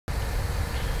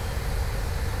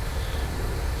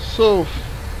So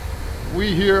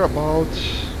we hear about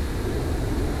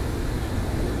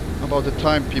the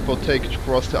time people take to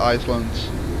cross the islands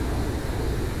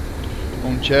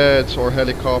on jets or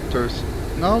helicopters.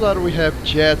 Now that we have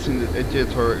jets in the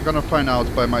editor, I'm gonna find out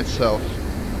by myself.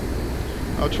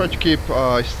 I'll try to keep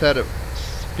steady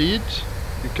speed.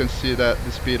 You can see that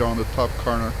the speed on the top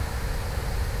corner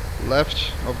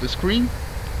left of the screen,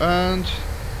 and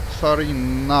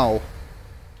starting now.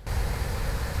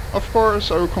 Of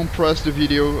course I will compress the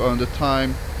video on the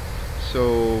time,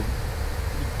 so you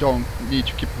don't need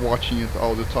to keep watching it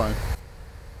all the time.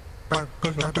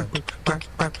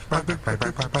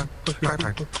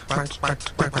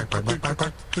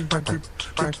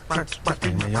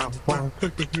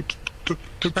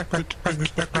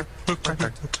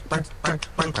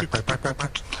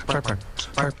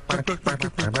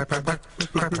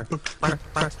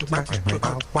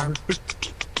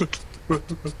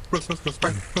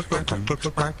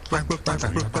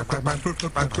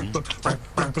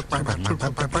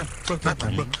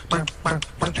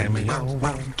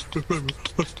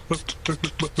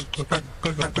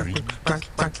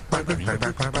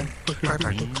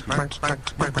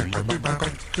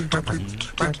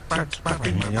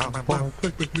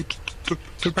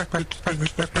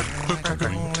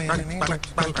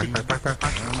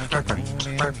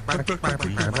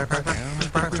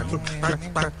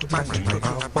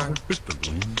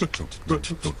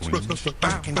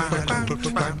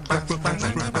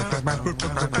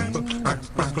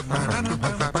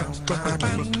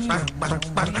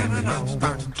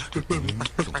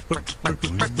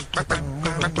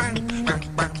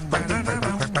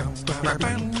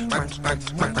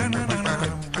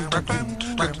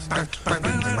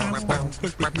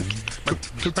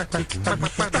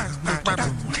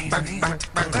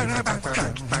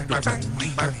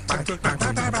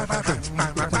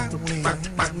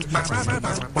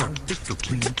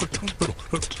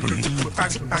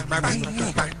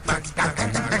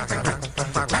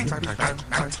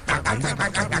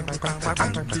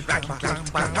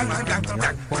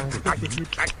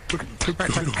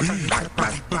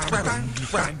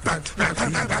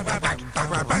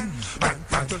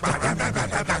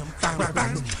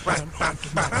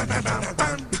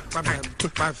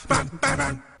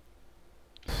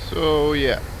 So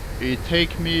yeah, it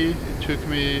took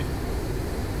me,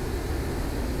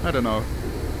 I don't know,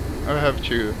 I have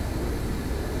to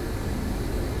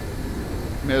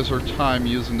measure time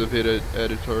using the video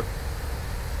editor.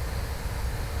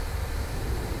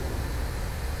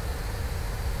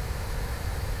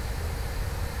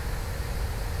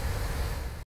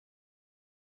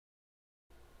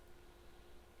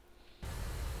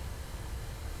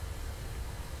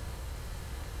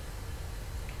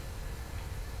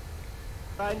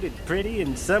 Find it pretty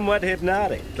and somewhat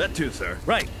hypnotic. That too, sir.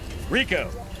 Right. Rico.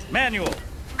 Manual.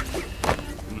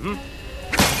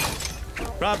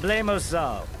 Problemo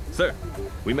solved. Sir,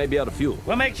 we may be out of fuel.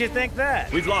 What makes you think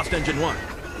that? We've lost engine 1.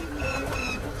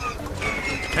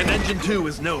 And engine 2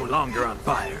 is no longer on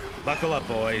fire. Buckle up,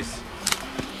 boys.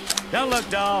 Don't look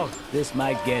dull. This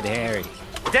might get hairy.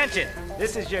 Attention!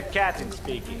 This is your captain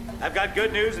speaking. I've got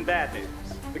good news and bad news.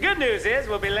 The good news is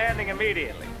we'll be landing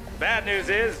immediately. Bad news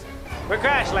is we're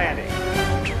crash landing.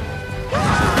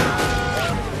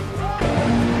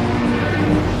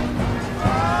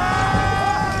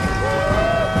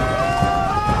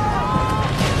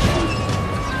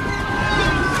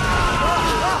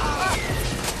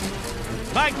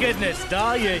 My goodness,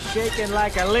 doll, you're shaking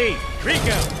like a leaf.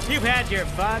 Rico, you've had your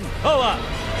fun. Pull up.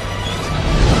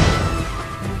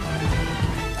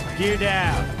 Gear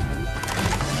down.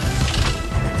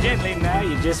 Gently now,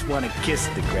 you just want to kiss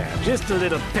the ground. Just a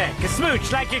little peck, a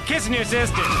smooch like you're kissing your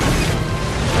sister.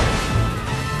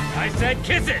 I said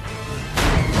kiss it.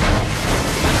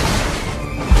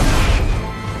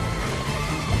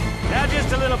 Now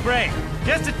just a little break.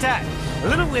 Just a touch. A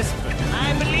little whisper.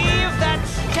 I believe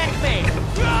that's checkmate.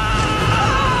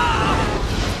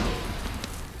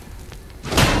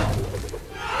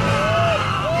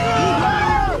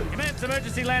 Commence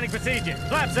emergency landing procedure.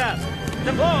 Flaps up.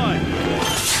 Deploy.